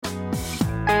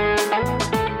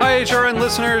HRN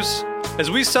listeners.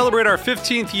 As we celebrate our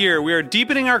 15th year, we are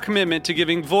deepening our commitment to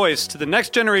giving voice to the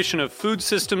next generation of food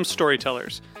systems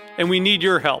storytellers, and we need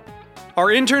your help. Our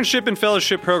internship and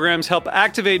fellowship programs help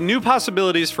activate new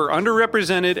possibilities for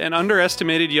underrepresented and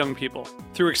underestimated young people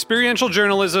through experiential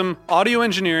journalism, audio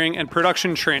engineering, and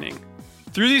production training.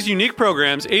 Through these unique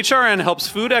programs, HRN helps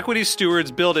food equity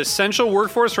stewards build essential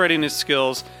workforce readiness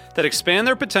skills that expand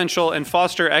their potential and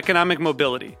foster economic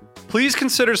mobility. Please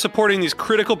consider supporting these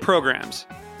critical programs.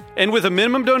 And with a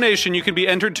minimum donation, you can be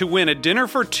entered to win a dinner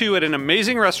for two at an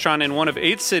amazing restaurant in one of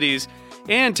 8 cities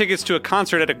and tickets to a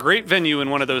concert at a great venue in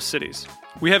one of those cities.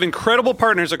 We have incredible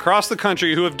partners across the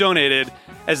country who have donated,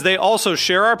 as they also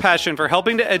share our passion for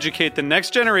helping to educate the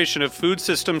next generation of food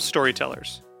systems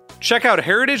storytellers. Check out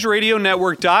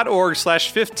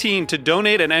heritageradionetwork.org/15 to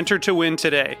donate and enter to win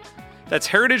today. That's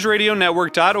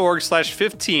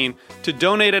heritageradionetwork.org/15 to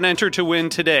donate and enter to win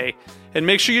today. And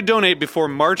make sure you donate before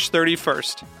March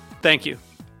 31st. Thank you.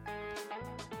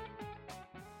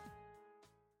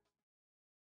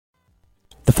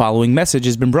 The following message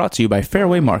has been brought to you by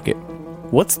Fairway Market.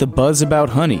 What's the buzz about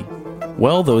honey?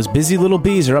 Well, those busy little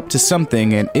bees are up to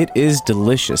something, and it is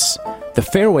delicious. The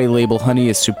Fairway label honey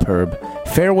is superb.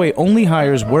 Fairway only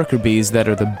hires worker bees that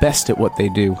are the best at what they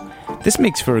do. This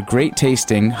makes for a great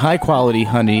tasting, high-quality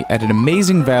honey at an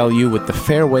amazing value with the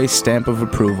Fairway stamp of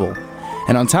approval.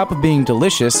 And on top of being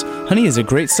delicious, honey is a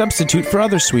great substitute for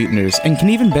other sweeteners and can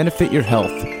even benefit your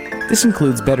health. This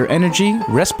includes better energy,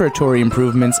 respiratory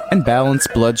improvements, and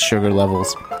balanced blood sugar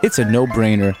levels. It's a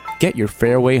no-brainer. Get your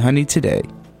Fairway honey today.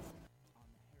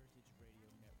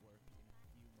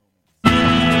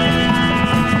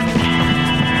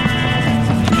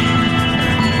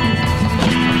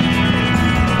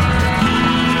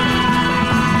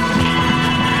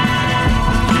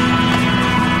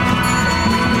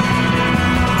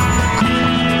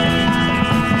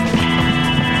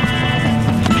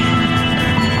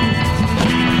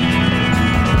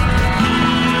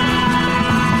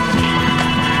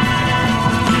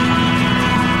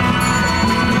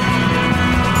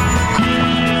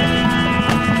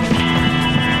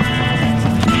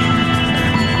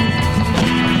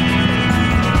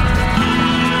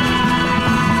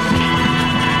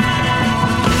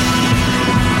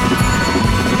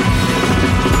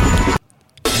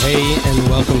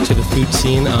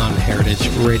 Scene on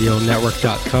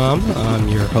heritageradionetwork.com. I'm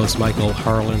your host, Michael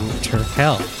Harlan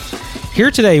Turkel. Here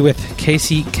today with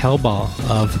Casey Kelbaugh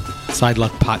of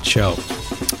Slideluck Potshow.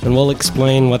 And we'll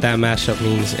explain what that mashup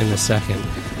means in a second.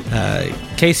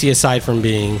 Casey, aside from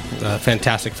being a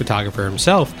fantastic photographer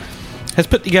himself, has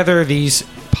put together these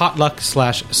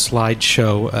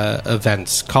potluck/slideshow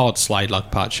events called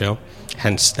Slideluck Potshow,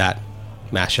 hence that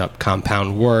mashup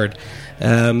compound word.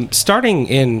 Starting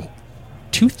in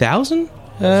 2000?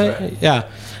 Right. Yeah.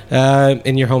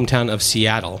 In your hometown of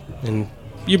Seattle. In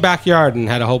your backyard, and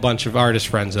had a whole bunch of artist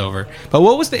friends over. But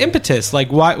what was the impetus?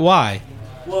 Like, why?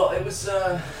 Well, it was,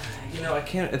 I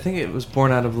think it was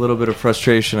born out of a little bit of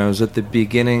frustration. I was at the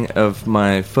beginning of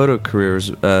my photo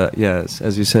careers,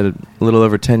 as you said, a little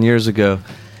over 10 years ago.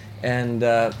 And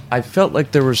I felt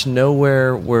like there was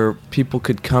nowhere where people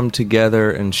could come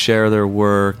together and share their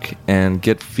work and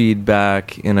get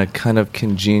feedback in a kind of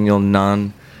congenial,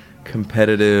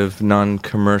 non-competitive,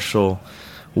 non-commercial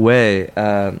way.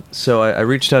 So I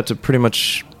reached out to pretty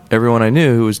much everyone I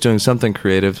knew who was doing something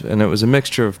creative, and it was a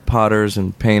mixture of potters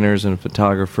and painters and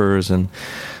photographers, and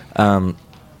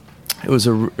it was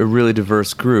a really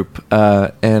diverse group.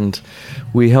 And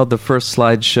we held the first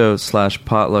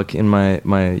slideshow/potluck in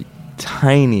my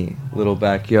tiny little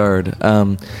backyard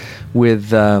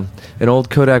with an old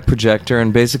Kodak projector,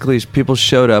 and basically people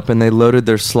showed up and they loaded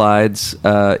their slides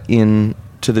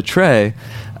into the tray,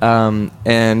 and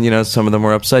some of them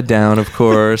were upside down, of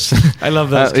course. I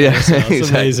love that. It's exactly.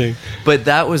 Amazing. But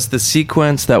that was the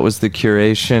sequence, that was the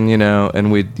curation,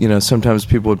 and we, sometimes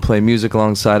people would play music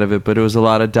alongside of it, but it was a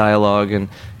lot of dialogue and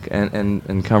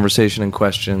conversation and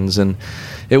questions, and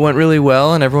it went really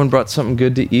well, and everyone brought something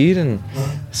good to eat, and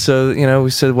so we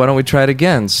said, why don't we try it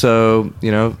again? So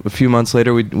a few months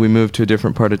later we moved to a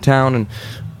different part of town, and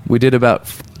we did about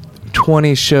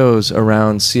 20 shows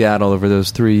around Seattle over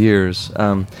those 3 years,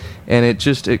 and it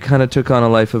kind of took on a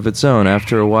life of its own.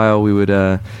 After a while, we would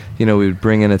we would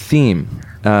bring in a theme,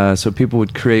 so people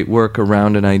would create work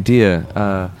around an idea,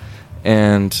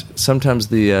 and sometimes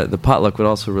the potluck would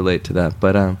also relate to that.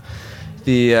 But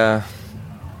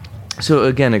so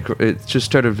again, it just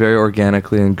started very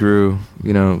organically and grew,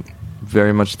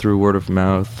 very much through word of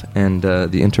mouth and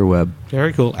the interweb.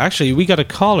 Very cool. Actually, we got a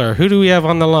caller. Who do we have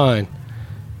on the line?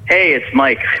 Hey, it's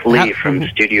Mike Lee from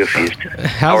Studio Feast.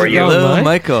 How are you? Hello, Mike?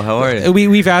 Michael. How are you?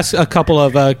 We've asked a couple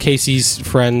of Casey's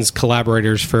friends,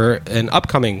 collaborators, for an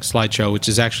upcoming slideshow, which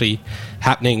is actually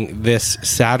happening this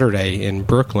Saturday in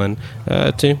Brooklyn,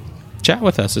 to chat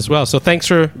with us as well. So thanks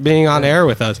for being on air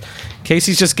with us.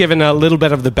 Casey's just given a little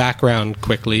bit of the background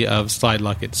quickly of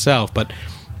Slideluck itself, but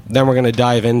then we're going to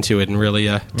dive into it and really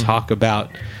talk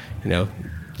about,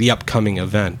 the upcoming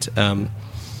event.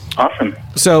 Awesome.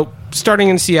 So, starting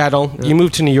in Seattle, you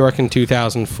moved to New York in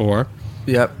 2004.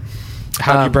 Yep.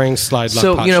 How'd you bring Slideluck?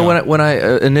 So Potshow?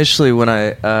 when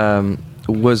I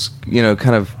was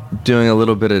kind of doing a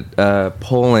little bit of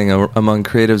polling among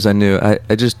creatives I knew,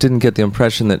 I just didn't get the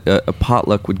impression that a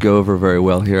potluck would go over very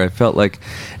well here. I felt like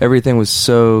everything was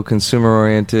so consumer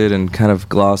oriented and kind of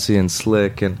glossy and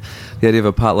slick, and the idea of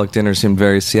a potluck dinner seemed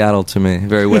very Seattle to me,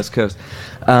 very West Coast.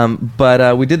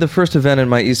 But we did the first event in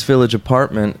my East Village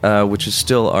apartment, which is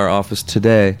still our office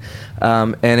today,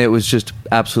 and it was just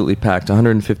absolutely packed.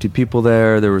 150 people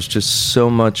there. There was just so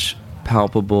much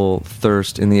palpable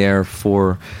thirst in the air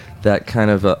for that kind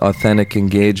of authentic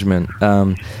engagement,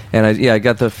 and I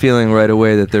got the feeling right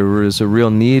away that there was a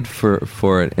real need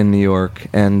for it in New York,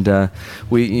 and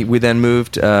we then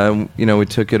moved. We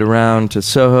took it around to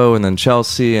Soho and then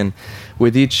Chelsea, and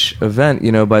with each event,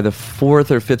 by the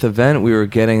fourth or fifth event, we were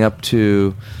getting up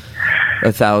to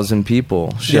 1,000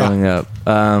 people showing up.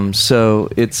 So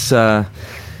it's sort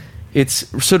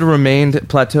of remained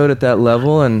plateaued at that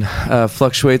level and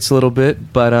fluctuates a little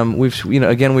bit, but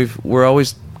we're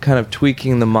always kind of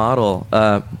tweaking the model,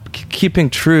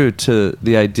 keeping true to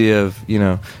the idea of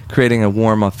creating a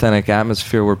warm, authentic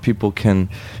atmosphere where people can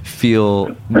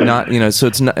feel not so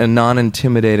it's not a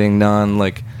non-intimidating,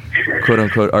 quote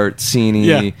unquote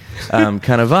artsy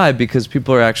kind of vibe, because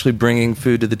people are actually bringing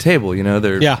food to the table.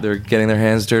 They're getting their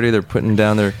hands dirty. They're putting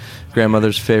down their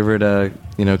grandmother's favorite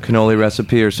cannoli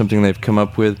recipe or something they've come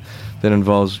up with that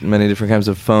involves many different kinds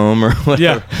of foam or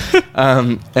whatever.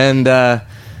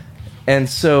 And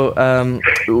so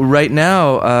right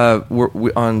now,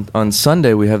 we on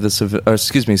Sunday we have this.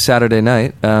 Saturday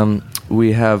night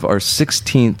we have our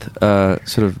 16th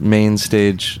sort of main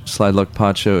stage Slideluck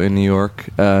Potshow in New York.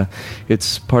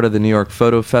 It's part of the New York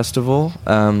Photo Festival,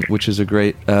 which is a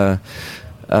great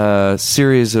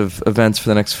series of events for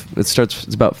the next.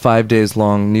 It's about 5 days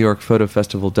long.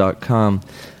 NewYorkPhotoFestival.com,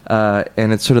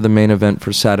 and it's sort of the main event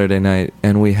for Saturday night.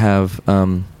 And we have.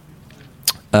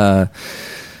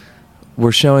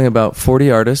 We're showing about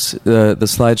 40 artists. The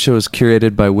slideshow is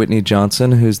curated by Whitney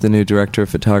Johnson, who's the new director of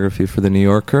photography for The New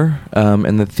Yorker,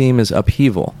 and the theme is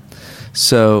upheaval.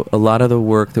 So a lot of the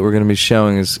work that we're going to be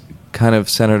showing is kind of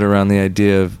centered around the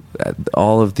idea of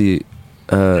all of the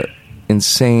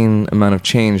insane amount of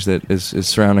change that is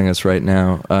surrounding us right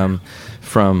now,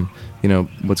 from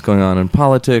what's going on in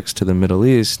politics to the Middle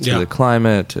East to the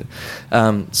climate.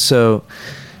 So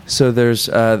there's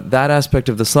that aspect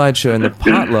of the slideshow, and the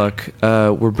potluck.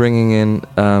 We're bringing in.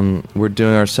 We're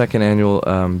doing our second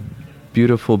annual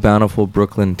beautiful, bountiful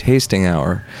Brooklyn tasting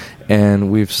hour, and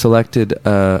we've selected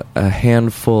a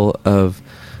handful of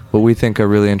what we think are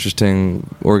really interesting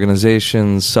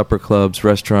organizations, supper clubs,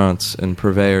 restaurants, and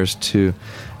purveyors to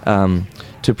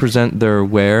present their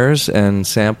wares and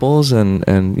samples, and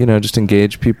just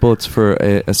engage people. It's for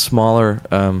a smaller.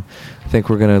 I think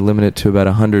we're going to limit it to about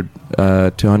 100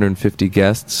 to 150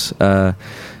 guests.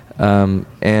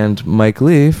 And Mike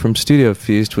Lee from Studio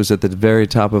Feast was at the very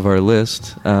top of our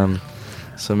list.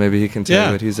 So maybe he can tell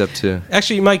you what he's up to.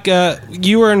 Actually, Mike,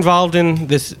 you were involved in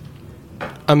this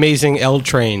amazing L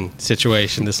train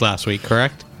situation this last week,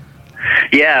 correct?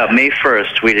 Yeah, May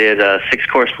 1st, we did a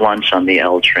 6-course lunch on the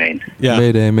L train. Yeah.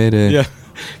 Mayday. Yeah,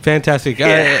 fantastic.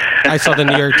 Yeah. I saw the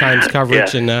New York Times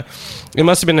coverage, and it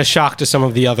must have been a shock to some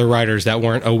of the other writers that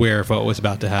weren't aware of what was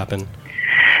about to happen.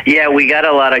 Yeah, we got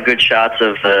a lot of good shots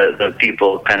of the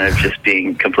people kind of just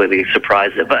being completely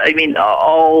surprised. But I mean,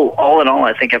 all in all,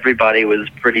 I think everybody was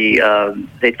pretty.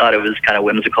 They thought it was kind of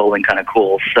whimsical and kind of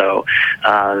cool. So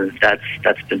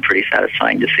that's been pretty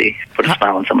satisfying to see. Put a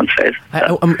smile on someone's face.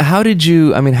 So. How did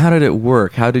you? I mean, how did it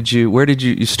work? Where did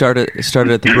you start at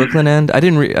the Brooklyn end? I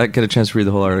didn't get a chance to read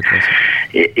the whole article.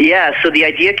 Yeah, so the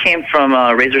idea came from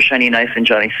Razor Shiny Knife and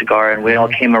Johnny Cigar, and we all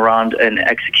came around and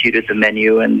executed the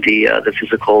menu and the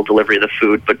physical physical delivery of the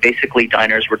food, but basically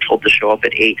diners were told to show up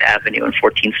at 8th Avenue and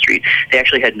 14th Street. They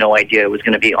actually had no idea it was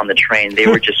going to be on the train. They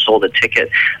were just sold a ticket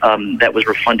that was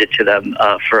refunded to them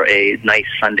for a nice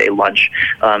Sunday lunch.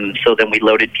 So then we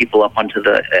loaded people up onto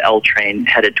the L train,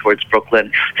 headed towards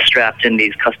Brooklyn, strapped in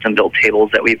these custom-built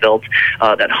tables that we built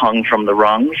that hung from the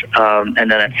rungs.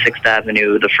 And then at 6th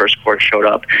Avenue, the first course showed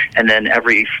up. And then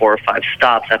every 4 or 5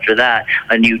 stops after that,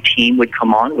 a new team would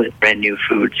come on with brand new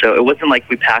food. So it wasn't like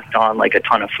we packed on like a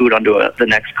ton of food onto the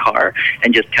next car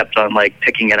and just kept on like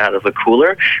picking it out of a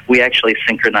cooler. We actually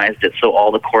synchronized it so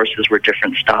all the courses were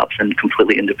different stops and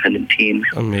completely independent teams.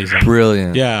 Amazing.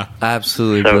 Brilliant. Yeah.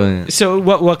 Absolutely brilliant. So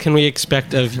what can we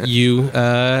expect of you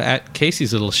at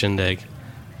Casey's Little Shindig?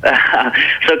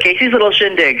 So Casey's Little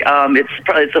Shindig,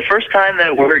 it's the first time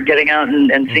that we're getting out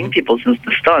and seeing people since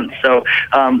the stunt. So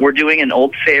we're doing an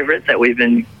old favorite that we've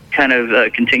been kind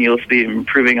of continuously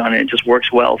improving on. It just works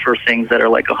well for things that are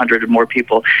like 100 or more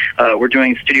people. We're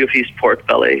doing Studio Feast pork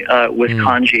belly with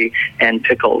congee and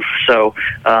pickles. So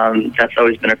that's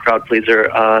always been a crowd pleaser,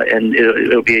 and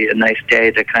it'll be a nice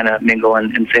day to kind of mingle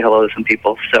and say hello to some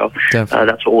people. So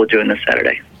that's what we're doing this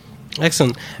Saturday.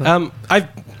 Excellent.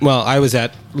 I was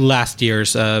at last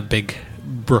year's big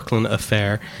Brooklyn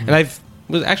affair, and I've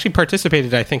actually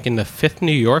participated, I think, in the 5th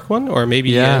New York one, or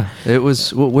maybe... Yeah, it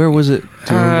was... Where was it?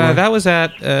 That was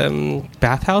at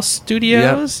Bathhouse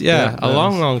Studios. Yep. A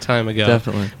long time ago.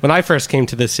 Definitely. When I first came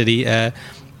to the city,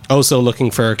 also looking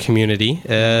for a community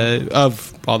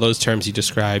of all those terms you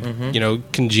described,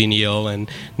 congenial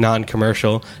and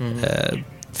non-commercial,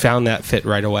 found that fit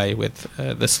right away with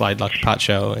the Slideluck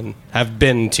Potshow, and have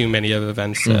been to many of the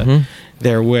events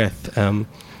therewith.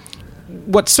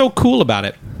 What's so cool about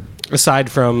it,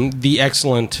 aside from the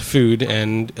excellent food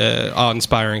and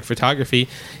awe-inspiring photography,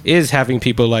 is having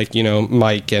people like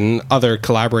Mike and other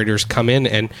collaborators come in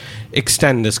and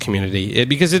extend this community,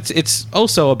 because it's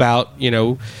also about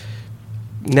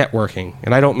networking,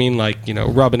 and I don't mean like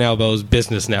rubbing elbows,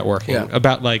 business networking,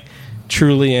 about like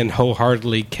truly and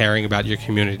wholeheartedly caring about your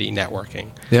community networking.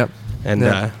 Yep.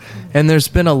 And and there's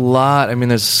been a lot. I mean,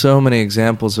 there's so many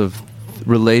examples of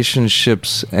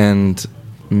relationships and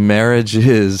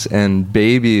marriages and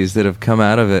babies that have come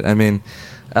out of it. I mean,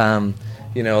 a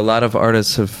lot of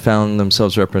artists have found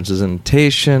themselves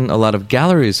representation. A lot of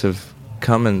galleries have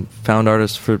come and found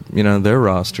artists for their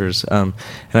rosters, and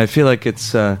I feel like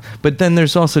it's but then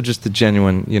there's also just the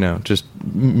genuine just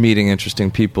meeting interesting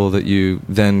people that you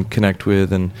then connect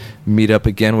with and meet up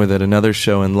again with at another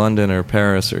show in London or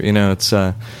Paris, or it's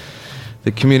the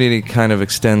community kind of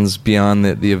extends beyond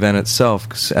the event itself,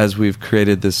 'cause as we've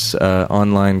created this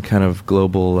online kind of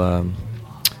global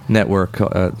network,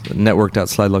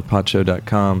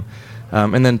 network.slideluckpotshow.com,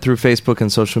 and then through Facebook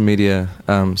and social media,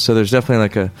 so there's definitely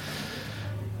like a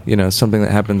something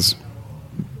that happens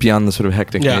beyond the sort of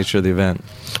hectic nature of the event.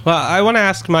 Well, I want to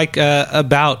ask Mike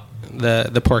about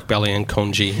the pork belly and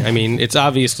congee. I mean, it's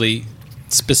obviously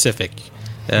specific.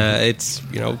 It's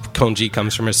congee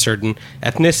comes from a certain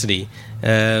ethnicity.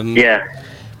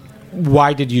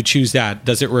 Why did you choose that?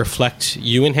 Does it reflect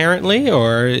you inherently,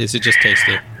 or is it just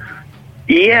tasty?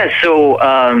 Yeah, so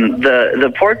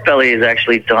the pork belly is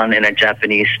actually done in a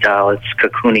Japanese style. It's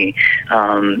kakuni.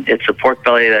 It's a pork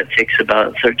belly that takes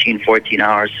about 13, 14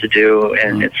 hours to do,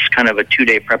 and it's kind of a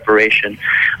 2-day preparation.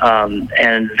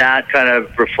 And that kind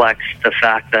of reflects the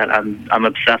fact that I'm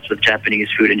obsessed with Japanese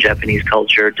food and Japanese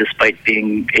culture, despite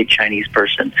being a Chinese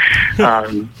person.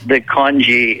 The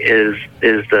congee is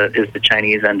the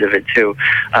Chinese end of it too.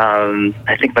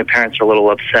 I think my parents are a little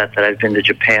upset that I've been to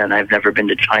Japan. I've never been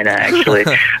to China, actually.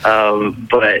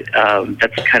 But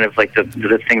that's kind of like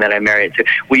the thing that I married to.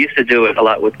 We used to do it a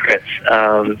lot with grits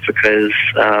because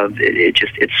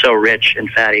it's so rich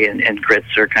and fatty, and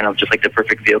grits are kind of just like the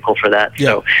perfect vehicle for that.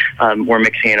 Yeah. So we're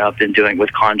mixing it up and doing it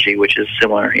with congee, which is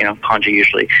similar. Congee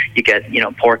usually you get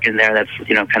pork in there that's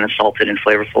kind of salted and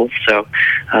flavorful. So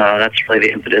that's really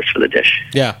the impetus for the dish.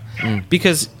 Yeah,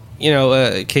 because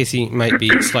Casey might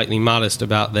be slightly modest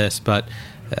about this, but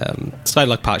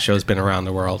Slideluck Potshow has been around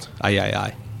the world.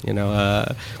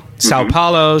 Sao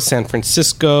Paulo, San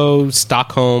Francisco,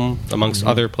 Stockholm, amongst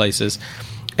other places.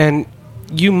 And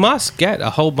you must get a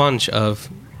whole bunch of,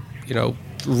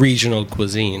 regional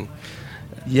cuisine.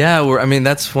 Yeah,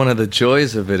 that's one of the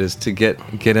joys of it, is to get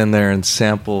in there and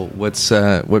sample what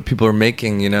people are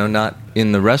making, not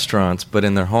in the restaurants, but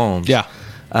in their homes. Yeah.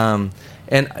 And,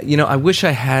 I wish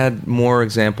I had more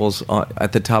examples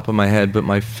at the top of my head, but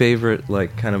my favorite,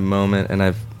 kind of moment,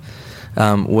 and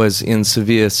was in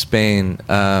Sevilla, Spain,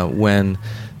 when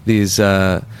these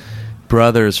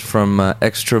brothers from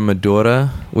Extremadura,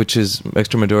 which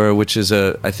is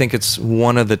I think it's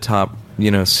one of the top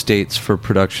states for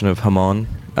production of hamon,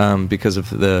 because of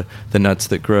the nuts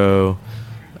that grow,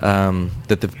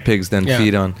 that the pigs then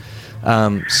feed on.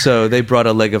 So they brought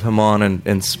a leg of hamon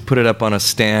and put it up on a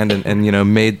stand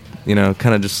and made,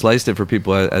 kind of just sliced it for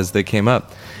people as they came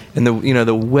up. And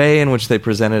the way in which they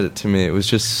presented it to me, it was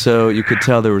just so, you could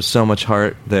tell there was so much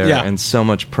heart there and so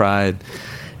much pride.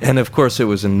 And of course it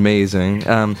was amazing.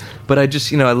 But I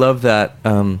just, I love that,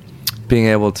 being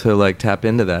able to like tap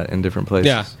into that in different places.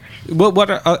 Yeah. What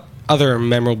are other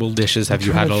memorable dishes have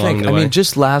you had along the way? I mean,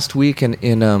 just last week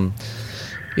in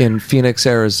Phoenix,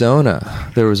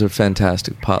 Arizona, there was a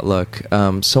fantastic potluck.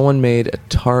 Someone made a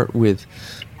tart with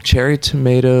cherry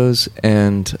tomatoes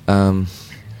and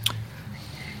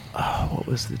what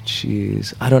was the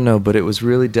cheese? I don't know, but it was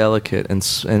really delicate and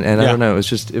I don't know.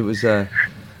 It was a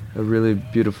really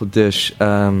beautiful dish.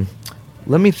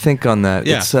 Let me think on that.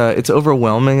 Yeah. It's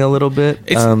overwhelming a little bit.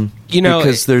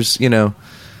 Because there's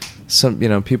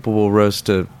some people will roast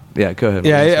a. Yeah, go ahead.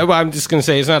 Yeah, well, I'm just going to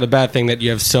say it's not a bad thing that you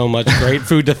have so much great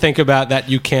food to think about that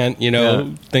you can't,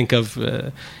 think of,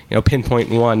 pinpoint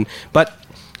one. But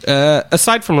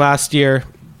aside from last year,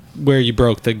 where you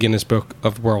broke the Guinness Book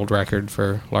of World Record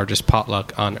for largest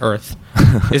potluck on Earth,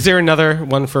 is there another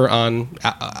one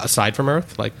aside from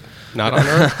Earth, like not on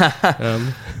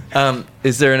Earth?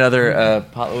 Is there another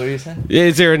potluck? What are you saying?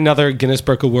 Is there another Guinness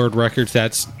Book of World Records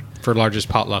that's for largest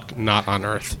potluck not on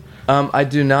Earth? I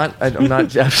do not. I'm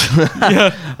not.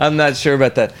 I'm not sure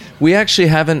about that. We actually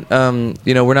haven't.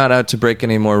 We're not out to break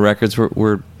any more records.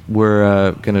 We're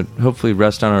going to hopefully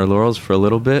rest on our laurels for a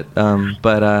little bit.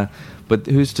 But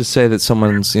who's to say that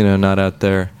someone's not out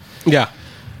there? Yeah.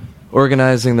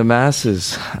 Organizing the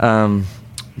masses.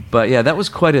 But yeah, that was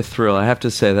quite a thrill. I have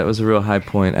to say that was a real high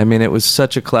point. I mean, it was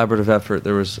such a collaborative effort.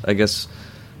 There was, I guess,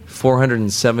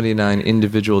 479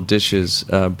 individual dishes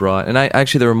brought, and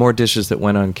there were more dishes that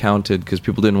went uncounted because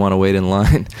people didn't want to wait in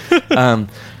line.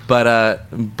 But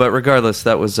regardless,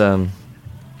 that was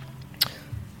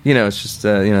it's just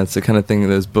it's the kind of thing,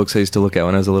 those books I used to look at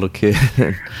when I was a little kid.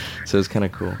 So it's kind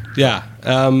of cool. Yeah.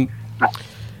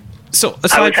 So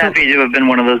I was happy to have been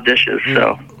one of those dishes.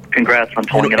 So congrats on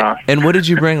pulling it off. And what did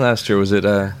you bring last year? Was it?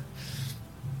 I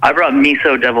brought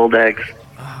miso deviled eggs.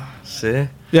 See?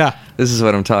 Yeah. This is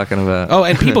what I'm talking about. Oh,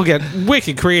 and people get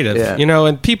wicked creative,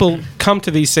 and people come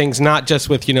to these things not just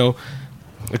with, a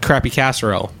crappy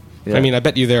casserole. Yeah. I mean, I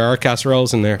bet you there are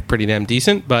casseroles and they're pretty damn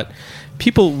decent, but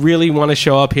people really want to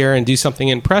show up here and do something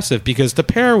impressive because to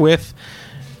pair with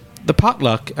the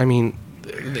potluck, I mean,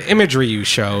 the imagery you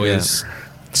show is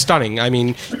stunning. I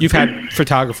mean, you've had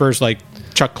photographers like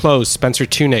Chuck Close, Spencer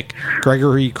Tunick,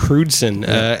 Gregory Crudson,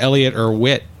 Elliot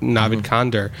Erwitt, Navid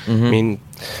Khandar. I mean...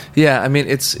 Yeah, I mean,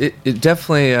 it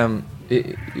definitely...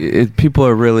 people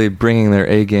are really bringing their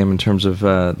A game in terms of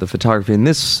the photography, and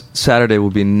this Saturday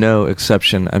will be no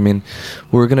exception. I mean,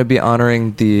 we're going to be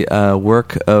honoring the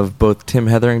work of both Tim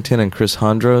Hetherington and Chris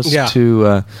Hondros,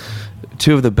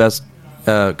 two of the best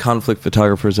conflict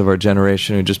photographers of our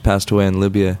generation who just passed away in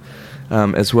Libya,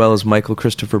 as well as Michael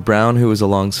Christopher Brown, who was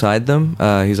alongside them.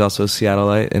 He's also a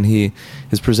Seattleite, and he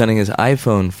is presenting his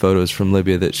iPhone photos from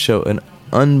Libya that show an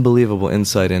unbelievable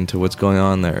insight into what's going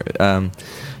on there.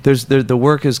 The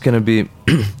work is going to be,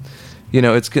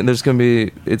 there's going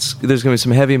to be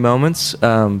some heavy moments,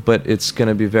 but it's going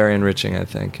to be very enriching, I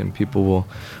think, and people will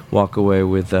walk away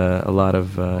with a lot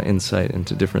of insight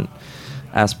into different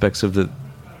aspects of the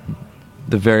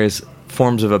various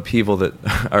forms of upheaval that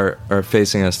are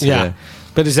facing us today. Yeah.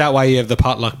 But is that why you have the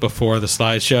potluck before the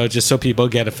slideshow, just so people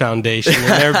get a foundation in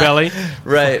their belly?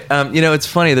 Right. It's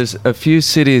funny. There's a few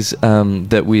cities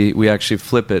that we actually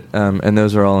flip it, and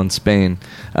those are all in Spain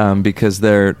because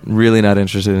they're really not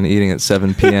interested in eating at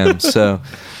 7 p.m. So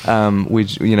we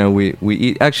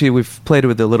eat. Actually, we've played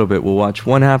with it a little bit. We'll watch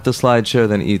one half the slideshow,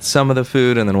 then eat some of the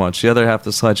food, and then watch the other half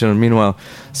the slideshow. And meanwhile,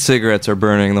 cigarettes are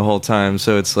burning the whole time,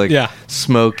 so it's like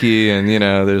smoky, and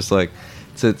there's like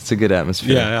it's a good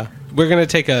atmosphere. Yeah. We're going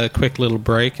to take a quick little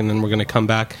break, and then we're going to come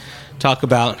back, talk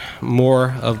about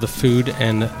more of the food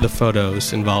and the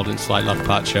photos involved in Slideluck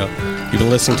Potshow. You've been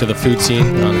listening to The Food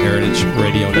Scene on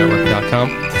heritageradionetwork.com.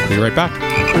 We'll be right back.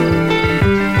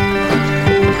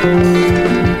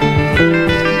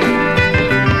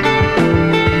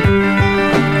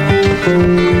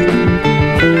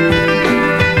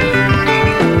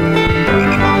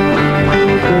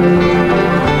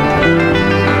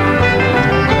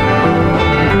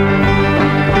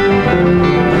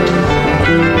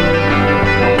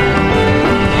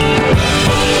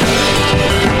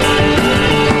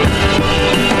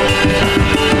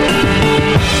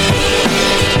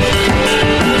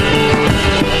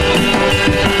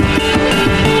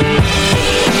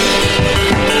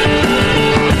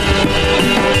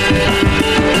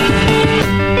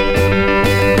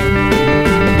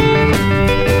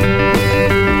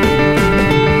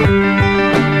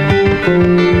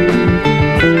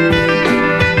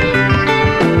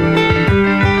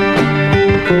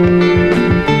 This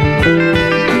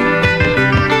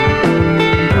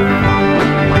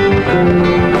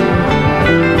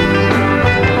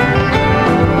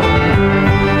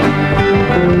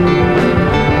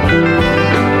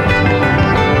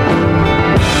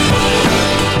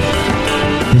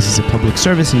is a public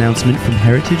service announcement from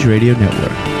Heritage Radio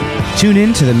Network. Tune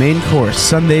in to the main course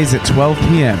Sundays at 12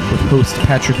 p.m. with hosts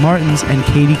Patrick Martins and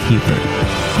Katie Kiefer.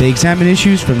 They examine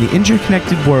issues from the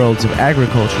interconnected worlds of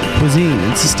agriculture, cuisine,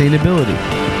 and sustainability.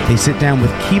 They sit down with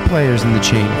key players in the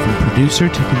chain from producer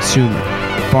to consumer,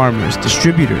 farmers,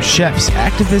 distributors, chefs,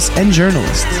 activists, and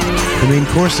journalists. The main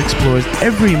course explores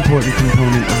every important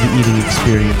component of the eating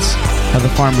experience: how the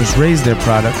farmers raise their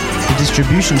product, the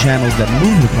distribution channels that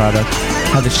move the product,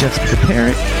 how the chefs prepare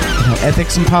it, and how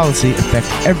ethics and policy affect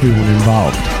everyone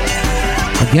involved.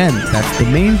 Again, that's the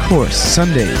main course,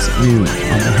 Sundays at noon on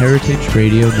the Heritage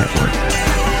Radio Network.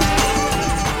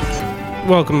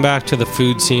 Welcome back to the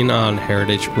food scene on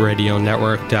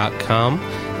heritageradionetwork.com.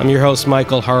 I'm your host,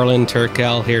 Michael Harlan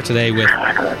Turkel, here today with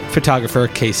photographer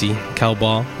Casey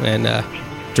Kelbaugh and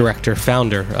director,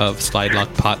 founder of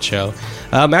Slideluck Potshow.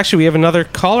 Actually, we have another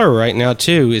caller right now,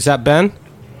 too. Is that Ben?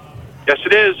 Yes,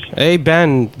 it is. Hey,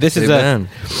 Ben. This is Ben.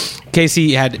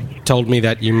 Casey had told me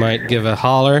that you might give a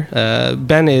holler.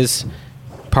 Ben is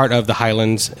part of the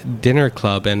Highlands Dinner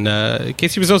Club, and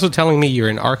Casey was also telling me you're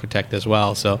an architect as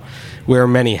well, so wear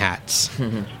many hats.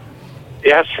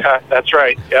 Yes, that's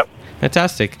right. Yep.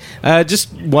 Fantastic.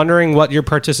 Just wondering what your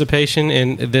participation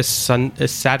in this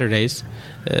Saturday's.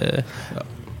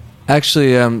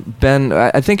 Actually, Ben,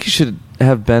 I think you should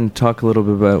have Ben talk a little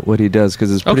bit about what he does,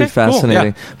 because it's pretty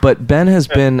fascinating. Cool, yeah. But Ben has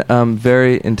been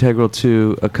very integral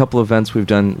to a couple of events we've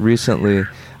done recently.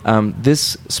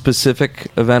 This specific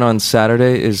event on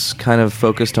Saturday is kind of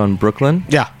focused on Brooklyn.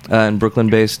 Yeah. And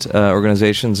Brooklyn-based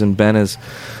organizations, and Ben is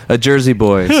a Jersey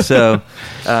boy, so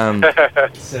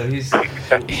so he's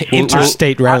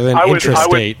interstate rather than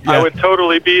intrastate. I would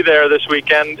totally be there this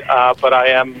weekend, but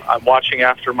I'm watching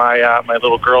after my my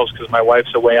little girls because my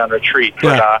wife's away on retreat.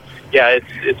 But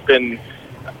it's been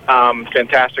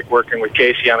fantastic working with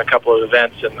Casey on a couple of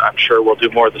events, and I'm sure we'll do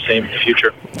more of the same in the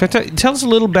future. Tell us a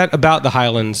little bit about the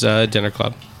Highlands Dinner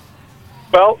Club.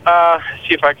 Well,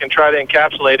 see if I can try to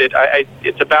encapsulate it.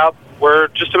 We're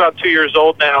just about 2 years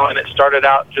old now, and it started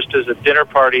out just as a dinner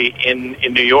party in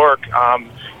New York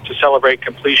to celebrate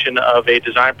completion of a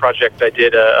design project I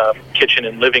did, a kitchen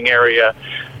and living area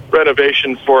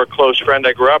renovation for a close friend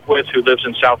I grew up with who lives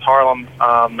in South Harlem,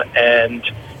 and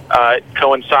it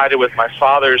coincided with my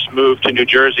father's move to New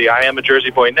Jersey. I am a Jersey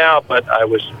boy now, but I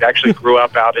actually grew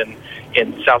up out in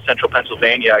South Central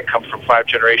Pennsylvania. I come from 5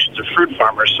 generations of fruit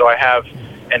farmers, so I have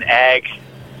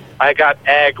I got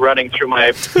ag running through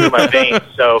my veins.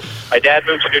 So my dad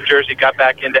moved to New Jersey, got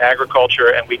back into agriculture,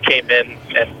 and we came in,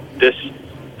 and the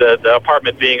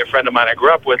apartment being a friend of mine I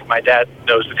grew up with, my dad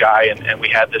knows the guy, and we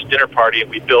had this dinner party,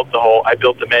 and I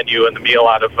built the menu and the meal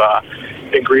out of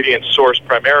ingredients sourced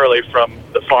primarily from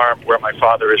the farm where my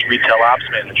father is retail ops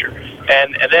manager.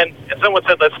 And then someone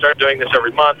said, let's start doing this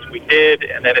every month. We did,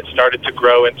 and then it started to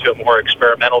grow into a more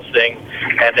experimental thing,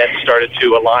 and then started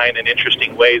to align in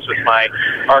interesting ways with my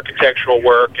architectural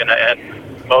work, and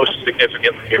most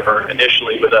significantly, or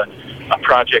initially, with a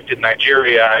project in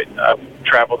Nigeria I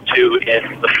traveled to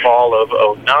in the fall of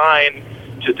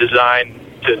 2009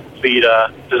 to lead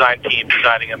a design team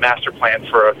designing a master plan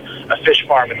for a fish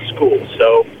farm and school.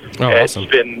 So it's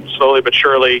been slowly but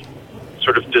surely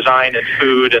sort of design and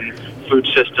food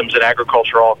systems and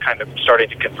agriculture all kind of starting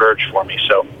to converge for me.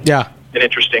 So yeah, an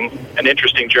interesting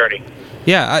journey.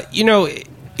 Yeah,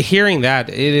 hearing that,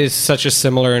 it is such a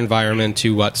similar environment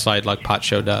to what Slideluck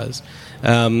Potshow does.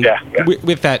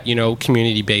 With that,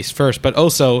 community-based first, but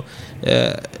also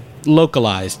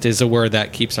localized is a word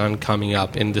that keeps on coming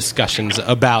up in discussions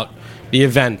about the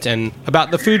event and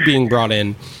about the food being brought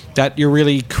in, that you're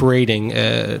really creating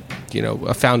a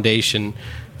foundation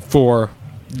for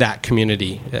that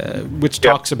community, which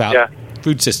talks about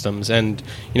food systems and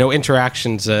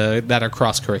interactions that are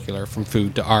cross-curricular, from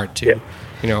food to art to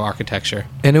architecture.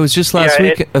 And it was just last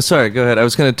week. Sorry, go ahead. I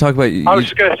was going to talk about. I was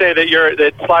just going to say that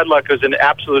Slideluck was an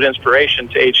absolute inspiration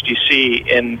to HDC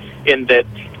in that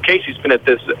Casey's been at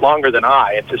this longer than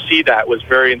I, and to see that was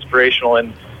very inspirational,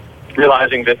 and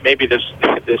realizing that maybe this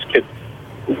could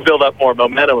build up more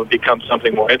momentum and become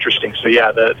something more interesting. So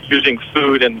using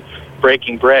food and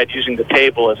breaking bread, using the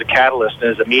table as a catalyst and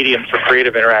as a medium for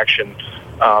creative interaction.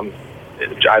 I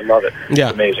love it. It's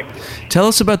amazing. Tell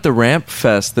us about the Ramp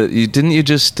Fest that you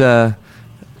just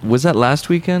was that last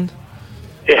weekend?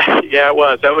 Yeah, it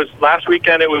was. That was last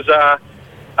weekend. It was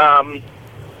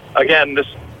again, this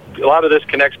a lot of this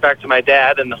connects back to my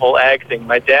dad and the whole ag thing.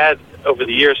 My dad, over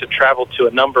the years, had traveled to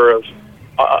a number of,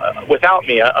 without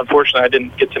me, unfortunately, I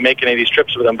didn't get to make any of these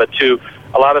trips with him, but to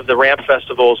a lot of the ramp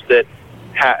festivals that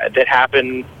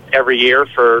happen every year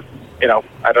for,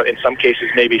 in some cases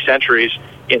maybe centuries,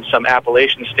 in some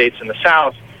Appalachian states in the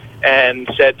South, and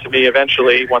said to me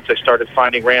eventually, once I started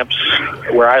finding ramps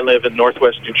where I live in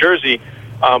northwest New Jersey,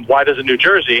 why doesn't New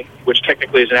Jersey, which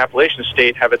technically is an Appalachian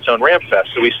state, have its own ramp fest?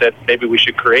 So we said maybe we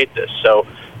should create this. So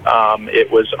it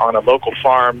was on a local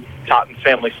farm, Totten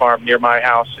family farm near my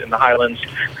house in the Highlands,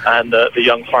 and the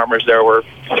young farmers there were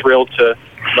thrilled to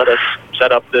let us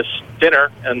set up this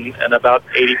dinner, and about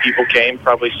 80 people came,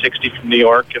 probably 60 from New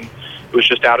York, and it was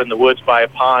just out in the woods by a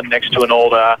pond next to an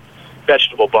old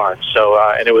vegetable barn. So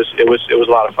and it was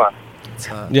a lot of fun.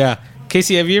 Yeah.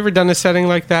 Casey, have you ever done a setting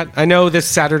like that? I know this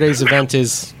Saturday's event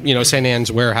is, St. Anne's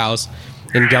Warehouse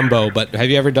in Dumbo, but have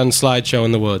you ever done Slideshow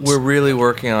in the Woods? We're really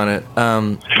working on it.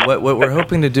 What we're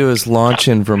hoping to do is launch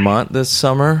in Vermont this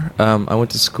summer. I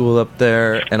went to school up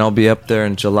there, and I'll be up there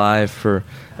in July for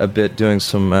a bit doing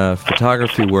some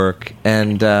photography work.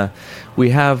 And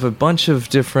we have a bunch of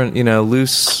different,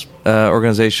 loose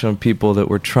organizational people that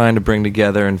we're trying to bring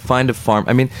together and find a farm.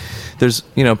 I mean, there's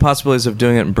possibilities of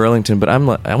doing it in Burlington, but I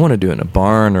want to do it in a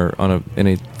barn or in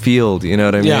a field. You know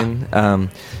what I mean?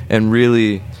 And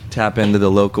really tap into the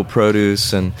local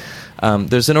produce. And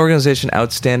there's an organization,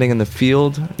 Outstanding in the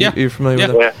Field. Yeah. You're familiar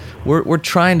with them? We're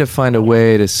trying to find a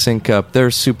way to sync up. They're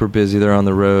super busy. They're on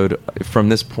the road from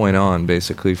this point on,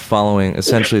 basically following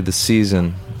essentially the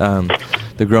season,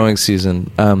 the growing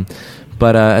season.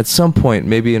 But at some point,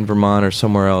 maybe in Vermont or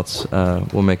somewhere else,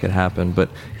 we'll make it happen. But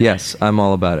yes, I'm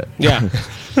all about it. Yeah.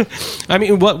 I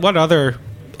mean, what other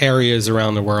areas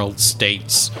around the world,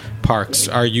 states, parks,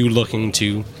 are you looking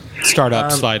to start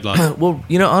up Slideluck? Well,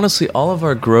 honestly, all of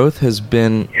our growth has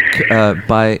been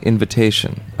by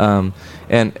invitation. So,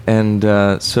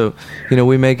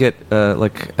 we may get,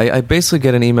 I basically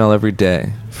get an email every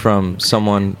day from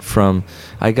someone from,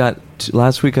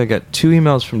 last week I got 2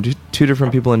 emails from two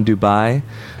different people in Dubai.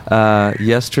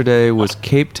 Yesterday was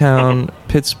Cape Town,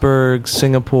 Pittsburgh,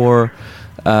 Singapore.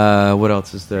 What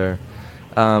else is there?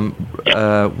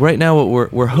 Right now,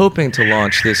 what we're hoping to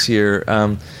launch this year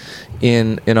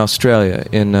in Australia,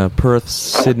 in Perth,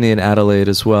 Sydney, and Adelaide,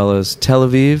 as well as Tel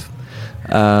Aviv,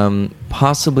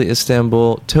 possibly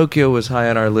Istanbul. Tokyo was high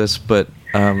on our list, but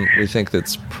we think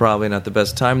that's probably not the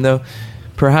best time, though.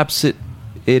 Perhaps it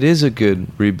is a good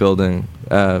rebuilding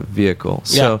vehicle.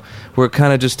 So we're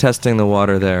kind of just testing the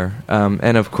water there.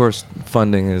 And, of course,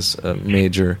 funding is a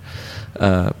major,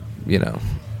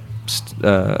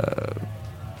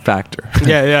 factor.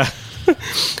 Yeah.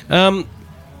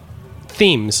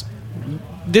 Themes.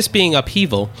 This being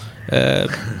upheaval,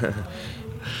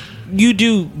 you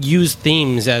do use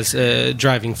themes as a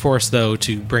driving force, though,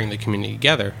 to bring the community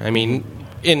together. I mean,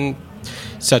 in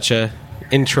such a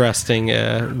interesting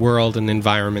world and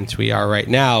environment we are right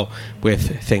now,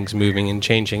 with things moving and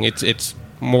changing, it's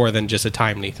more than just a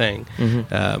timely thing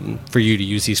for you to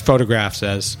use these photographs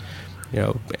as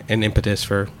an impetus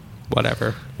for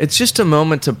whatever. It's just a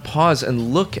moment to pause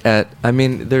and look at. I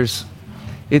mean,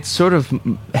 it's sort of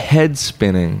head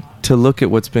spinning to look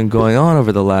at what's been going on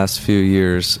over the last few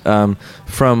years,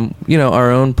 from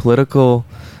our own political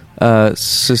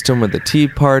system with the Tea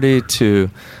Party to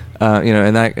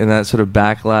and that sort of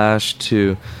backlash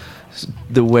to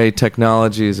the way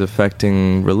technology is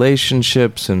affecting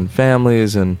relationships and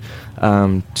families, and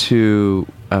to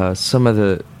some of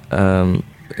the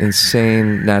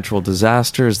insane natural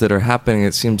disasters that are happening.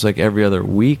 It seems like every other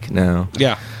week now.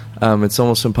 Yeah. It's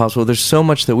almost impossible. There's so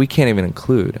much that we can't even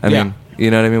include. I mean,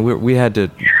 you know what I mean? We had to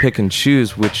pick and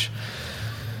choose which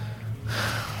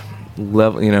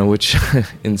level, which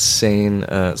insane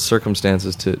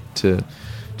circumstances to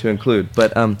include.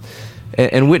 But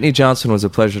and Whitney Johnson was a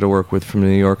pleasure to work with from the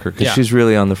New Yorker, because she's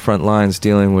really on the front lines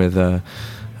dealing with a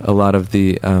lot of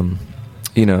the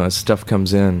as stuff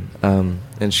comes in,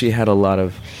 and she had a lot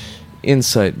of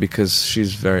insight because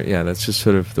she's very that's just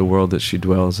sort of the world that she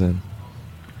dwells in.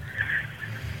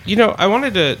 I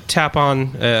wanted to tap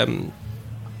on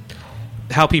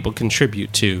how people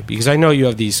contribute too, because I know you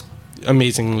have these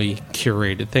amazingly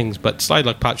curated things, but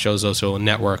Slideluck Potshow is also a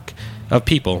network of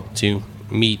people to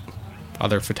meet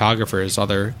other photographers,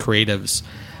 other creatives,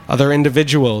 other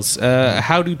individuals.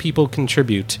 How do people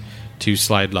contribute to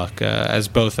Slideluck as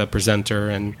both a presenter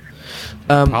and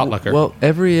potlucker? Well,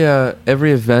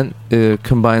 every event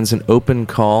combines an open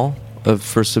call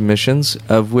for submissions,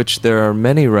 of which there are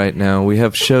many right now. We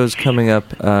have shows coming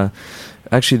up.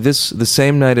 Actually, the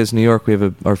same night as New York, we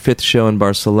have our 5th show in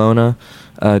Barcelona.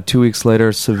 2 weeks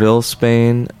later, Seville,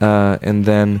 Spain, and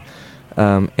then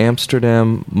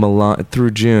Amsterdam, Milan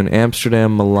through June.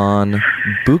 Amsterdam, Milan,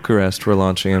 Bucharest we're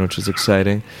launching in, which is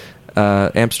exciting.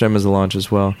 Amsterdam is a launch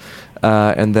as well.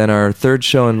 And then our third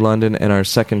show in London and our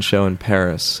second show in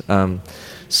Paris.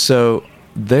 So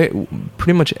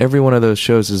pretty much every one of those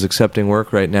shows is accepting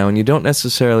work right now, and you don't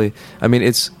necessarily, I mean,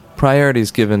 it's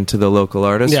priorities given to the local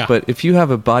artists, but if you have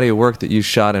a body of work that you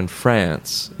shot in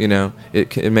France, you know,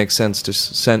 it makes sense to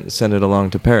send it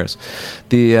along to Paris.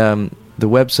 The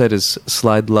website is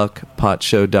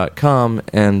slideluckpotshow.com,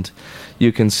 and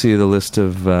you can see the list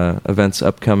of events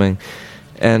upcoming.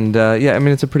 And I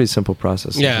mean, it's a pretty simple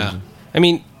process. Yeah. I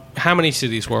mean, how many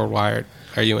cities worldwide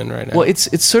are you in right now? Well,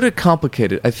 it's sort of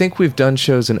complicated. I think we've done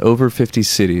shows in over 50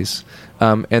 cities,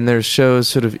 and there's shows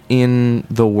sort of in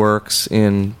the works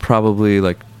in probably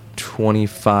like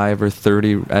 25 or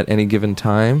 30 at any given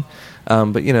time.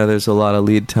 But, you know, there's a lot of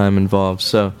lead time involved,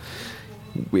 so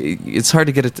it's hard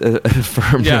to get a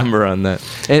firm number on that.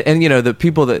 And you know, the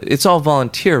people that, it's all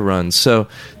volunteer runs. So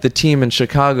the team in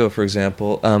Chicago, for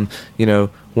example, you know,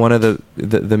 one of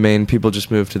the main people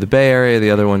just moved to the Bay Area,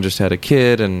 the other one just had a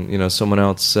kid, and you know, someone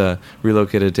else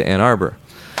relocated to Ann Arbor,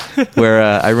 where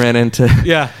I ran into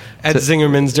at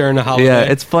Zingerman's during the holiday. Yeah,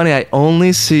 it's funny. I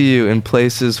only see you in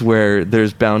places where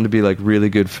there's bound to be like really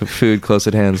good food close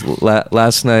at hand.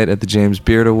 Last night at the James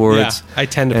Beard Awards. Yeah, I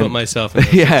tend to put myself in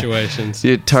those situations.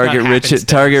 You target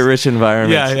rich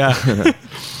environments. Yeah.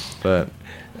 But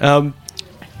I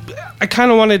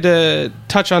kind of wanted to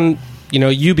touch on, you know,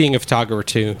 you being a photographer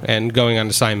too, and going on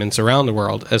assignments around the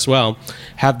world as well.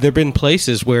 Have there been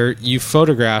places where you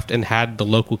photographed and had the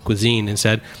local cuisine and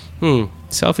said,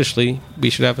 selfishly,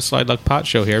 we should have a Slideluck Pot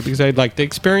Show here because I'd like to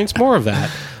experience more of that?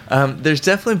 There's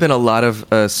definitely been a lot of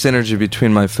synergy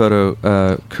between my photo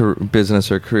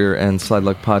business or career and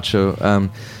Slideluck Pot Show.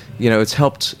 You know, it's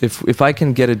helped. If I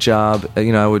can get a job,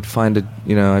 you know, I found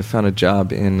a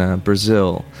job in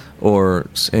Brazil or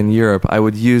in Europe. I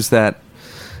would use that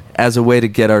as a way to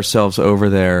get ourselves over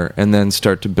there and then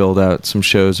start to build out some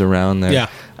shows around there. Yeah.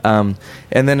 And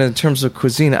then in terms of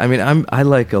cuisine, I mean, I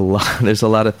like a lot. There's a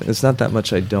lot of it's not that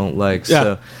much I don't like. Yeah.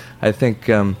 So I think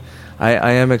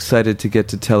I am excited to get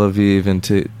to Tel Aviv and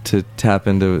to tap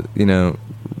into, you know,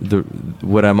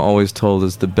 what I'm always told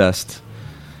is the best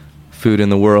food in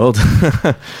the world.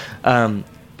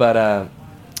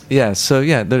 There's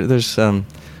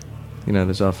you know,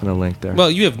 there's often a link there. Well,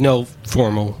 you have no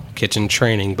formal kitchen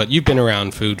training, but you've been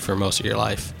around food for most of your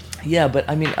life. Yeah, but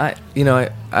I mean, I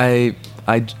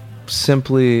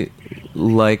simply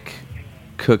like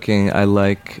cooking. I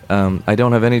like. I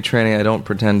don't have any training. I don't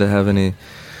pretend to have any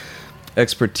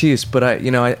expertise. But I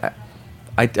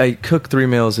cook 3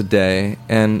 meals a day,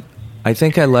 and I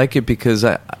think I like it because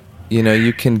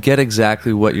you can get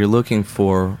exactly what you're looking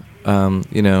for.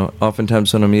 You know,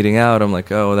 oftentimes when I'm eating out, I'm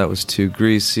like, oh, that was too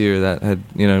greasy, or that had,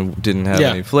 you know, didn't have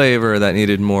any flavor, or that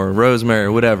needed more rosemary,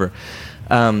 or whatever.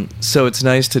 So it's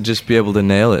nice to just be able to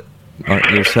nail it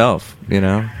yourself, you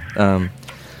know.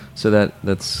 So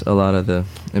that's a lot of the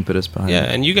impetus behind it. Yeah,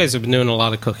 and you guys have been doing a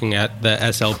lot of cooking at the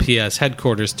SLPS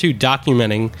headquarters too,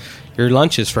 documenting your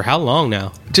lunches for how long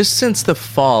now? Just since the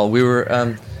fall. We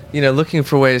were looking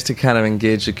for ways to kind of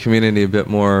engage the community a bit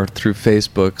more through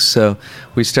Facebook. So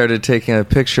we started taking a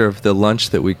picture of the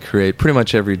lunch that we create pretty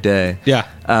much every day. Yeah.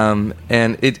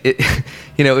 And it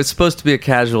it's supposed to be a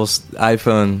casual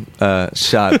iPhone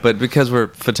shot, but because we're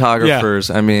photographers,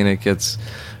 I mean, it gets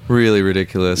really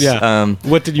ridiculous. Yeah.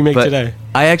 What did you make today?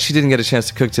 I actually didn't get a chance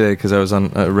to cook today because I was on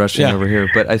rushing over here.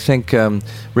 But I think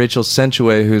Rachel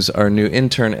Senchue, who's our new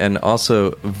intern and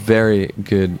also a very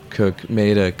good cook,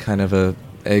 made a kind of a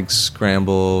egg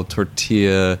scramble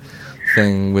tortilla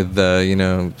thing with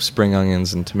spring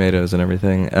onions and tomatoes and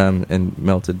everything, and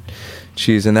melted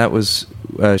cheese. And that was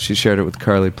she shared it with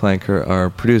Carly Planker, our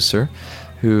producer,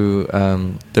 who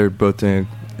they're both doing,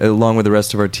 along with the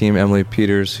rest of our team, Emily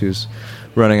Peters, who's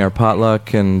running our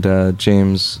potluck, and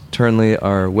James Turnley,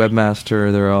 our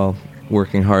webmaster. They're all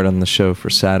working hard on the show for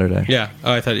Saturday. Yeah.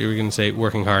 Oh, I thought you were going to say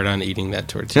working hard on eating that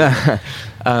tortilla.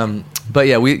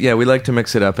 But we like to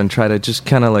mix it up and try to just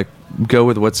kind of like go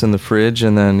with what's in the fridge,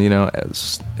 and then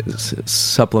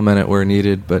supplement it where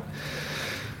needed, but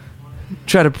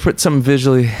try to put something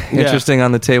visually interesting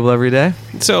on the table every day.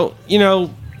 So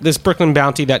this Brooklyn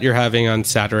Bounty that you're having on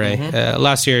Saturday.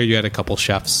 Last year you had a couple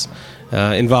chefs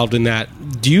involved in that.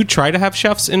 Do you try to have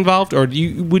chefs involved, or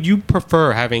would you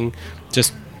prefer having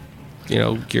just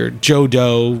your Joe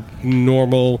Doe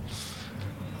normal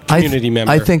community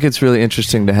member. I think it's really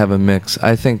interesting to have a mix.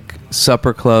 I think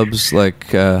supper clubs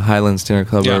like Highlands Dinner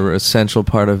Club are an essential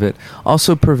part of it.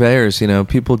 Also purveyors,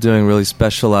 people doing really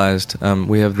specialized.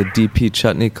 We have the DP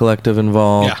Chutney Collective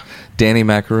involved. Yeah. Danny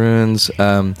Macaroons.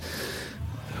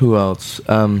 Who else?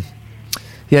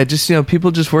 Just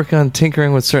people just working on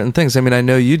tinkering with certain things. I mean, I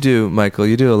know you do, Michael.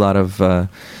 You do a lot of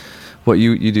what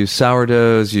you do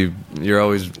sourdoughs. You're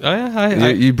always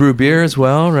you brew beer as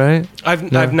well, right?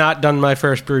 I've not done my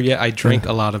first brew yet. I drink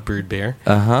a lot of brewed beer.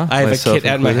 I have Myself a kit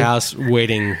at my included. house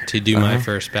waiting to do my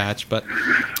first batch, but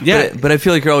But I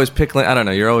feel like you're always pickling. I don't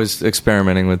know. You're always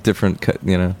experimenting with different.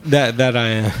 that I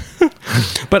am.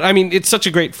 But I mean, it's such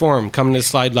a great forum. Come to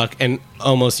Slideluck and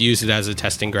almost use it as a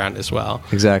testing ground as well.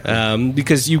 Exactly.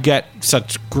 Because you get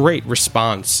such great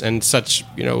response and such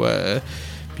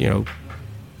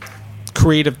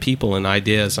creative people and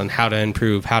ideas on how to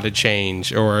improve, how to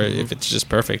change, or if it's just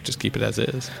perfect, just keep it as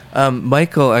is.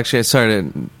 Michael, actually, sorry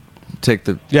to take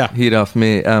the heat off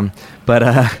me,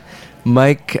 but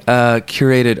Mike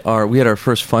curated we had our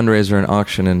first fundraiser and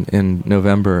auction in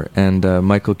November, and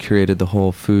Michael curated the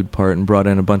whole food part and brought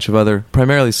in a bunch of other,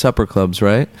 primarily supper clubs,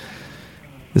 right?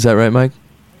 Is that right, Mike?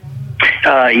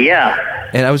 Yeah.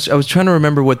 And I was trying to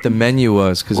remember what the menu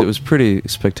was, because it was pretty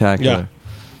spectacular.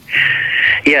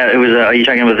 Yeah, it was. Are you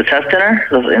talking about the test dinner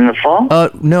in the fall?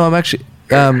 No, I'm actually.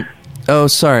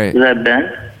 Sorry. Was that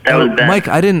Ben? That was Ben. Mike,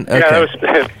 I didn't. Okay. Yeah, that was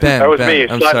Ben. That was Ben, me.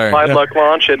 I'm sorry. Slideluck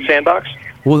launch at Sandbox.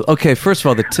 Well, okay. First of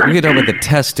all, we could talk about the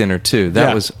test dinner too.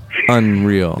 That was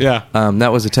unreal. Yeah.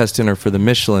 That was a test dinner for the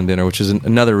Michelin dinner, which is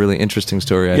another really interesting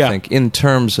story. I think in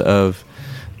terms of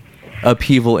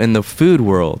upheaval in the food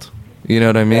world. You know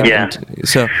what I mean? Yeah.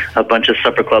 So a bunch of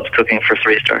supper clubs cooking for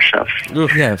 3-star chefs.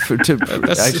 Yeah, to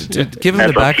give them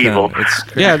the background. It's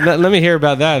crazy. Yeah, let me hear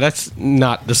about that. That's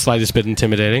not the slightest bit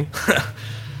intimidating.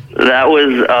 That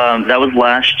was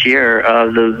last year.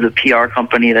 The PR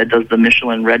company that does the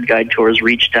Michelin Red Guide tours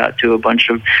reached out to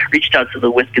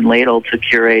the Whisk and Ladle to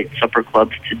curate supper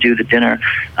clubs to do the dinner.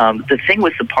 The thing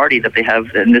with the party that they have,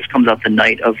 and this comes out the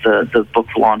night of the book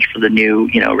launch for the new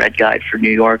Red Guide for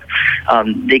New York.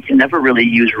 They can never really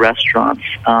use restaurants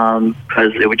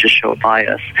because it would just show a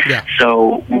bias. Yeah.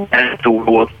 So at the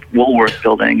Woolworth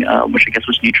building, which I guess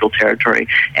was neutral territory,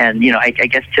 and I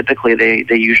guess typically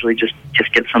they usually just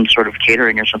get some sort of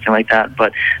catering or something like that,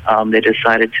 but they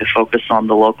decided to focus on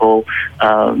the local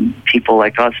people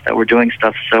like us that were doing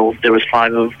stuff. So there was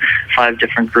five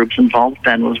different groups involved.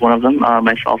 Ben was one of them.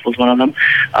 Myself was one of them,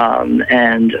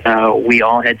 and we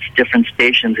all had different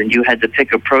stations, and you had to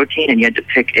pick a protein and you had to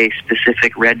pick a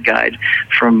specific Red Guide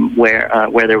from where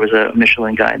there was a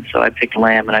Michelin guide. So I picked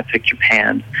lamb and I picked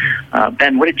Japan.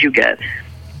 Ben, what did you get?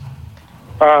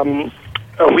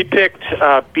 We picked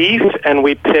beef and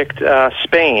we picked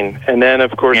Spain, and then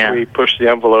of course we pushed the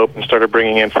envelope and started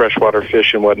bringing in freshwater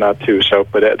fish and whatnot too. So,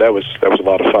 but that was a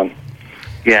lot of fun.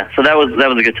 Yeah, so that was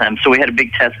a good time. So we had a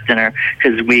big test dinner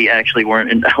because we actually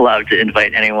weren't allowed to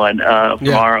invite anyone from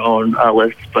our own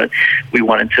lists, but we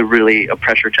wanted to really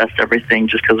pressure test everything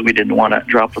just because we didn't want to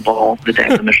drop the ball the day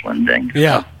of the Michelin thing.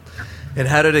 Yeah. And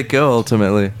how did it go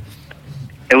ultimately?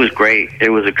 It was great. It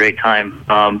was a great time.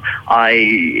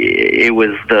 It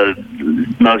was the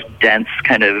most dense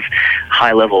kind of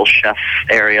high-level chef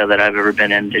area that I've ever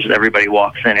been in. Just everybody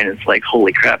walks in and it's like,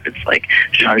 holy crap! It's like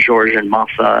Jean-Georges and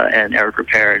Massa and Eric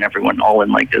Ripert and everyone all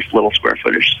in like this little square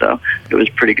footage. So it was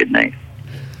a pretty good night.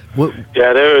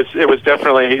 Yeah, it was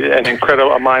definitely an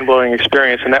incredible, mind-blowing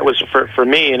experience, and that was for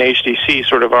me in HDC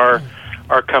sort of our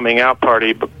coming out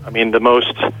party. But I mean,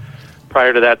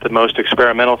 prior to that, the most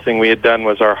experimental thing we had done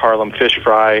was our Harlem fish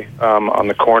fry on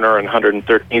the corner on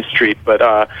 113th Street.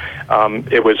 But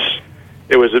it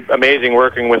was amazing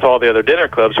working with all the other dinner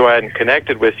clubs who I hadn't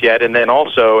connected with yet. And then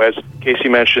also, as Casey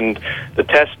mentioned, the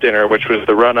test dinner, which was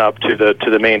the run-up to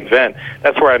the main event.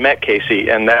 That's where I met Casey,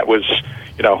 and that was,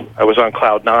 I was on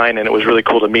cloud nine, and it was really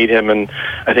cool to meet him. And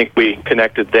I think we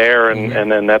connected there, and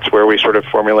then that's where we sort of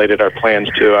formulated our plans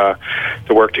to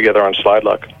work together on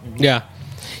Slideluck. Yeah.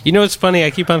 It's funny.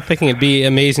 I keep on thinking it'd be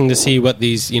amazing to see what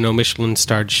these,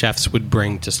 Michelin-starred chefs would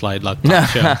bring to Slideluck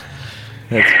Potshow.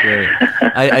 That's great.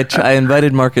 I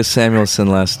invited Marcus Samuelson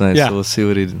last night, so we'll see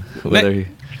whether he...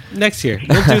 Next year,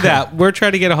 we'll do that. We're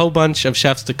trying to get a whole bunch of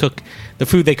chefs to cook the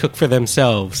food they cook for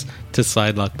themselves to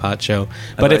Slideluck Potshow.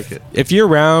 But if you're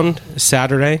around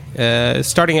Saturday,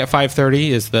 starting at 5:30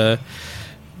 is the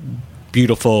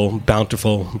beautiful,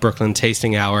 bountiful Brooklyn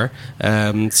tasting hour.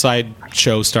 Side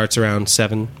show starts around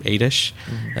 7, 8-ish.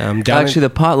 Actually, the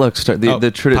potluck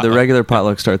the regular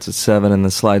potluck starts at 7, and the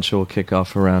slideshow will kick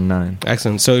off around 9.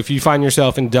 Excellent. So if you find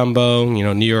yourself in Dumbo,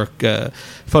 New York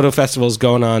Photo Festival's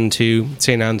going on to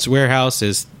St. Ann's Warehouse,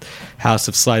 is House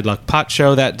of Slideluck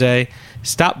Potshow that day.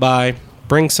 Stop by,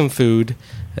 bring some food.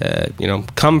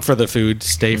 Come for the food,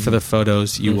 stay for the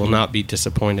photos. You will not be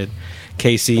disappointed.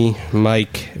 Casey,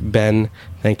 Mike, Ben,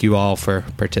 thank you all for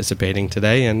participating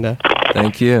today, and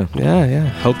thank you. Yeah.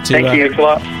 Hope to thank you a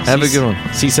lot. Have a good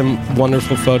one. See some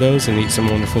wonderful photos and eat some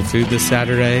wonderful food this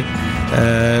Saturday.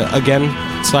 Again,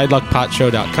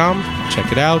 slideluckpotshow.com.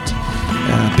 Check it out.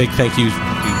 Big thank you to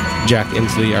Jack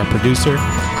Inslee, our producer.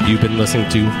 You've been listening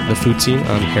to The Food Scene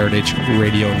on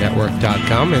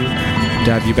heritageradionetwork.com, and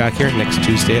to have you back here next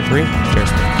Tuesday at 3. Cheers.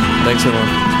 Thanks, everyone.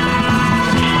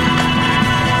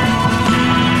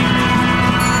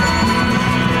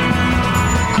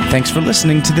 Thanks for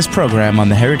listening to this program on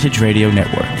the Heritage Radio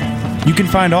Network. You can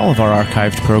find all of our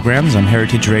archived programs on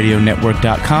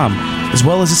heritageradionetwork.com, as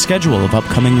well as a schedule of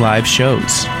upcoming live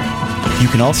shows. You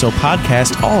can also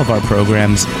podcast all of our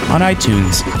programs on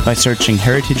iTunes by searching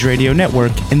Heritage Radio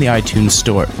Network in the iTunes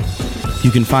Store.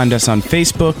 You can find us on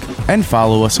Facebook and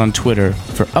follow us on Twitter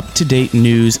for up-to-date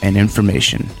news and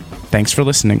information. Thanks for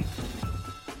listening.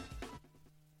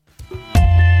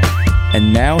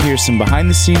 And now here's some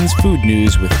behind-the-scenes food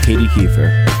news with Katie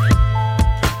Kiefer.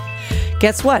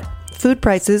 Guess what? Food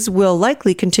prices will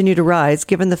likely continue to rise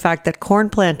given the fact that corn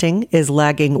planting is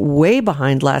lagging way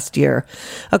behind last year.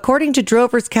 According to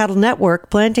Drover's Cattle Network,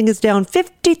 planting is down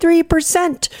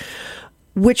 53%,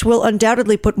 which will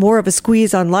undoubtedly put more of a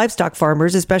squeeze on livestock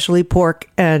farmers, especially pork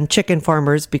and chicken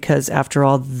farmers, because after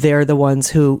all, they're the ones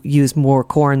who use more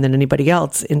corn than anybody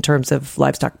else in terms of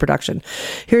livestock production.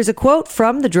 Here's a quote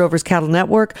from the Drover's Cattle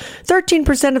Network.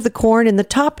 13% of the corn in the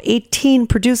top 18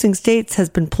 producing states has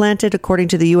been planted, according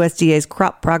to the USDA's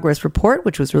Crop Progress Report,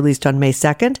 which was released on May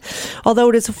 2nd. Although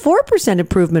it is a 4%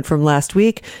 improvement from last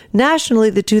week, nationally,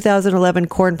 the 2011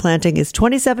 corn planting is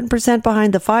 27%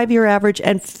 behind the 5-year average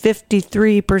and 53%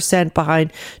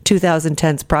 behind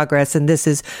 2010's progress. And this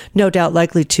is no doubt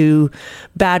likely to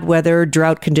bad weather,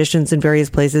 drought conditions in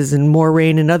various places, and more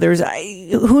rain in others.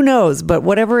 Who knows? But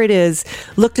whatever it is,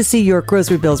 look to see your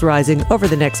grocery bills rising over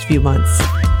the next few months.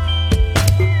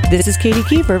 This is Katie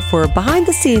Kiefer for Behind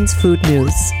the Scenes Food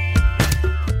News.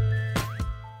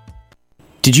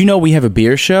 Did you know we have a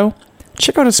beer show?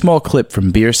 Check out a small clip from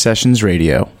Beer Sessions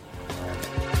Radio.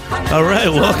 All right,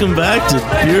 welcome back to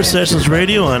Beer Sessions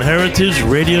Radio on Heritage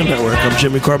Radio Network. I'm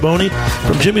Jimmy Carboni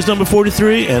from Jimmy's Number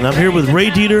 43, and I'm here with Ray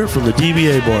Dieter from the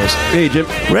DBA Bars. Hey, Jim.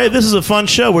 Ray, this is a fun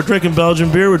show. We're drinking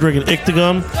Belgian beer. We're drinking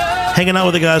Ictigum, hanging out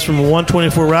with the guys from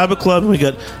 124 Rabbit Club, and we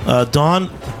got Don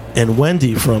and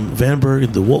Wendy from Vanberg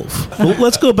and the Wolf. Well,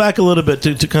 let's go back a little bit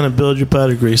to kind of build your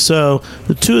pedigree. So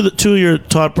the two of your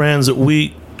top brands that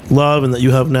we love and that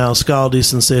you have now,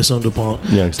 Scaldis and Saison DuPont.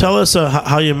 Yeah, exactly. Tell us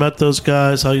how you met those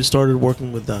guys, how you started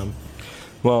working with them.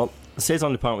 Well,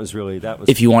 Saison DuPont was really...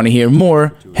 If you want to hear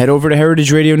more, head over to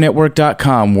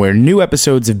heritageradionetwork.com, where new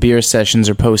episodes of Beer Sessions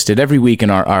are posted every week in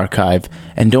our archive.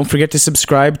 And don't forget to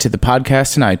subscribe to the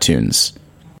podcast in iTunes.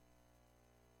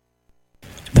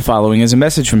 The following is a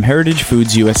message from Heritage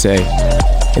Foods USA.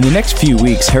 In the next few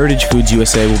weeks, Heritage Foods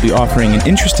USA will be offering an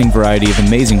interesting variety of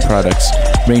amazing products,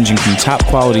 ranging from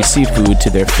top-quality seafood to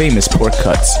their famous pork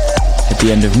cuts. At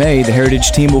the end of May, the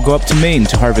Heritage team will go up to Maine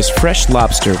to harvest fresh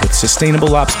lobster with sustainable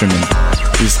lobstermen.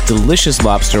 These delicious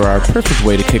lobster are a perfect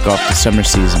way to kick off the summer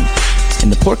season. In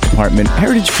the pork department,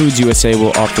 Heritage Foods USA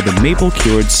will offer the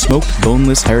maple-cured smoked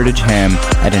boneless Heritage ham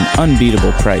at an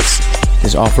unbeatable price.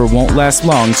 This offer won't last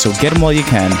long, so get them while you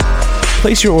can.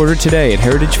 Place your order today at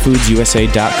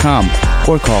heritagefoodsusa.com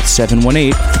or call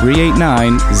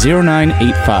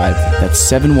 718-389-0985. That's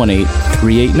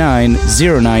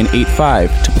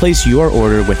 718-389-0985 to place your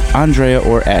order with Andrea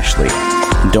or Ashley.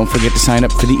 And don't forget to sign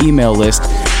up for the email list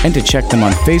and to check them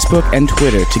on Facebook and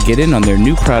Twitter to get in on their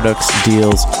new products,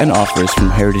 deals, and offers from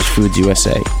Heritage Foods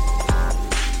USA.